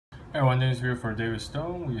Hey everyone, Dennis here for David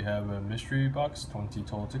Stone. We have a mystery box, 20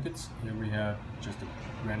 total tickets. Here we have just a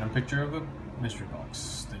random picture of a mystery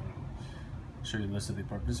box thing. I'll show you the list of the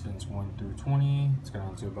participants 1 through 20. Let's go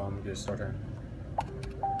down to the bottom and get a start time.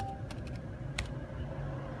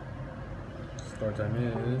 Start time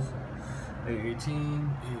is 8:18.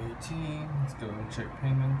 8:18. Let's go and check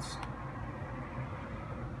payments.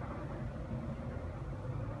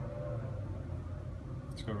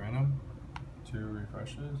 Let's go random. 2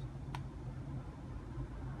 refreshes.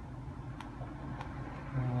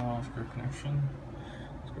 Lost group connection.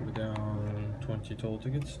 Let's go down 20 total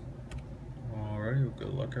tickets. Alrighty, good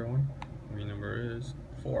luck everyone. My number is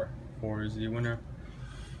 4. 4 is the winner.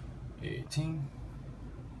 18.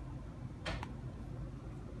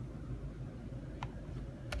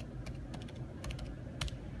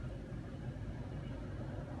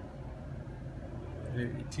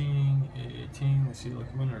 Let's see,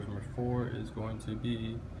 lucky winners. Number 4 is going to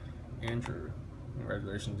be Andrew.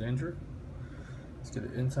 Congratulations, Andrew. Let's get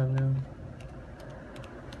it in time now.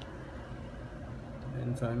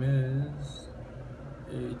 In time is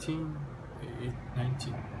 19.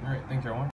 Alright, thank you everyone.